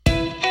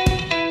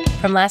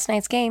From last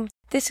night's game,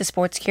 this is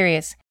Sports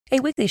Curious, a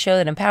weekly show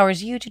that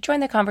empowers you to join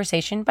the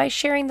conversation by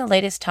sharing the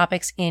latest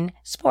topics in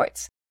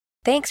sports.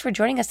 Thanks for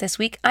joining us this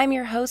week. I'm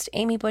your host,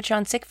 Amy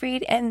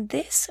Butchon-Siegfried, and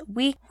this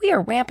week we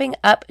are ramping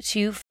up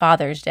to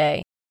Father's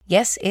Day.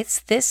 Yes,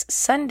 it's this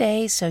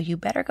Sunday, so you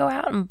better go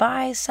out and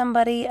buy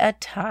somebody a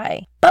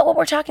tie. But what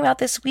we're talking about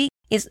this week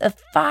is the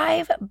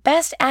 5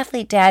 best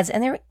athlete dads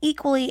and their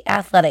equally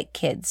athletic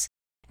kids.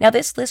 Now,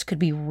 this list could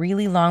be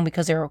really long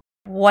because there are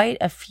quite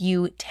a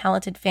few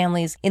talented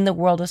families in the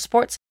world of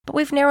sports, but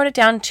we've narrowed it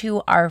down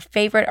to our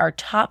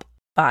top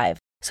 5.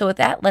 So with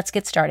that, let's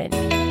get started.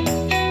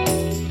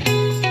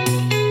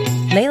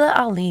 Laila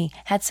Ali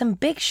had some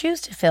big shoes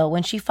to fill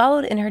when she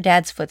followed in her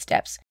dad's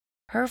footsteps.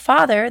 Her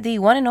father, the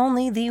one and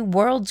only, the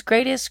world's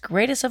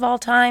greatest of all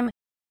time,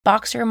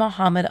 boxer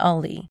Muhammad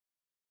Ali.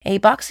 A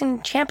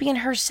boxing champion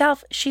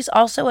herself, she's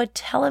also a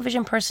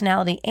television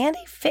personality and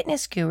a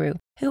fitness guru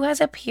who has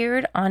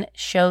appeared on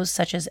shows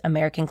such as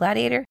American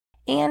Gladiator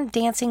and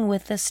Dancing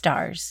with the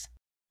Stars.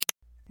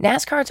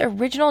 NASCAR's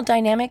original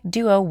dynamic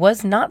duo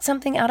was not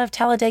something out of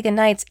Talladega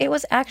Nights. It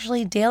was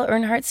actually Dale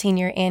Earnhardt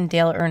Sr. and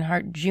Dale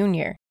Earnhardt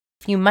Jr.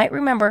 If you might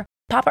remember,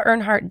 Papa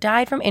Earnhardt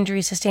died from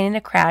injuries sustained in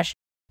a crash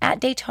at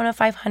Daytona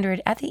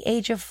 500 at the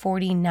age of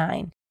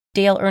 49.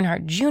 Dale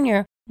Earnhardt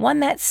Jr.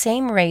 won that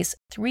same race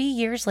 3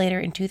 years later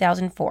in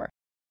 2004.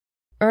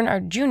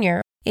 Earnhardt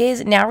Jr.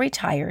 is now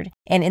retired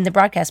and in the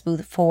broadcast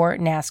booth for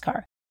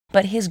NASCAR.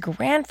 But his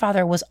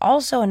grandfather was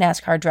also a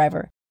NASCAR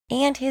driver,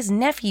 and his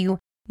nephew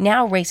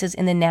now races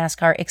in the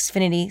NASCAR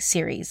Xfinity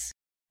Series.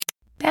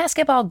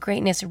 Basketball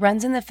greatness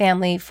runs in the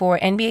family for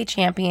NBA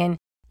champion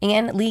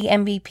and league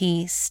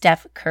MVP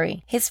Steph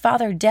Curry. His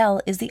father, Dell,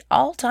 is the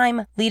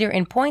all-time leader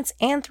in points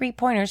and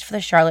three-pointers for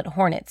the Charlotte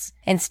Hornets.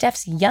 And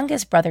Steph's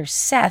youngest brother,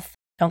 Seth,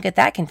 don't get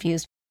that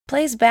confused,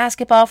 plays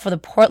basketball for the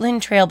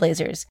Portland Trail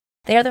Blazers.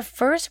 They are the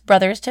first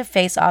brothers to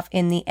face off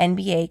in the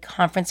NBA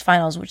Conference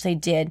Finals, which they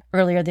did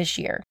earlier this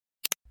year.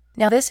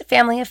 Now, this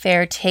family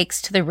affair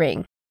takes to the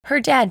ring. Her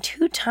dad,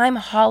 2-time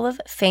Hall of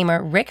Famer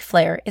Ric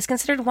Flair, is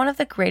considered one of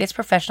the greatest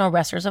professional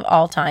wrestlers of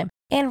all time,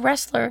 and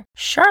wrestler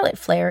Charlotte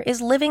Flair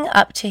is living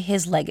up to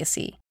his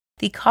legacy.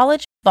 The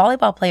college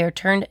volleyball player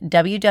turned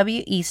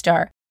WWE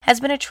star has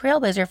been a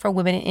trailblazer for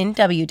women in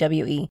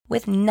WWE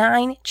with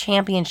 9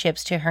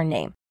 championships to her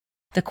name.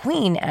 The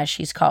Queen, as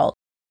she's called,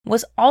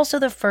 was also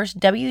the first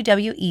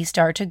WWE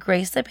star to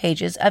grace the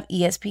pages of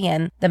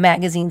ESPN, the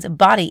magazine's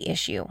body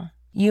issue.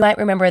 You might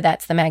remember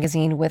that's the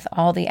magazine with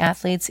all the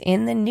athletes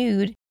in the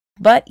nude,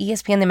 but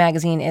ESPN the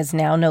magazine is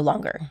now no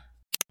longer.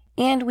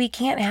 And we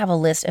can't have a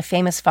list of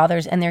famous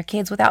fathers and their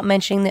kids without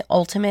mentioning the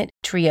ultimate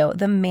trio,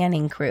 the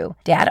Manning crew.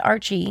 Dad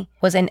Archie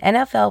was an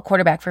NFL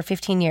quarterback for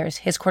 15 years.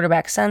 His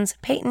quarterback sons,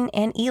 Peyton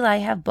and Eli,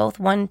 have both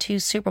won 2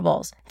 Super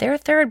Bowls. Their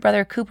third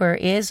brother, Cooper,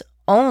 is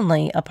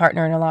only a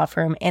partner in a law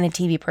firm and a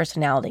TV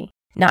personality.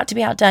 Not to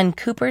be outdone,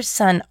 Cooper's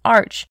son,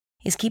 Arch,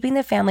 is keeping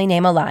the family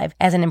name alive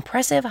as an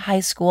impressive high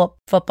school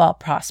football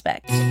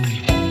prospect.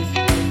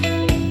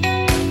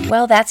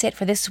 Well, that's it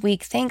for this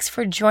week. Thanks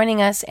for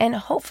joining us, and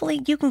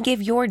hopefully you can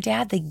give your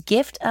dad the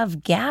gift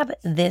of gab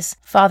this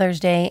Father's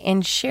Day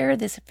and share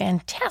this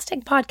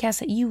fantastic podcast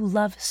that you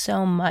love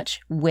so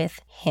much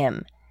with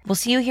him. We'll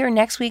see you here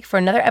next week for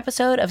another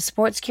episode of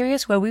Sports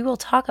Curious, where we will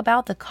talk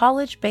about the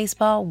College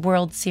Baseball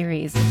World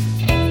Series.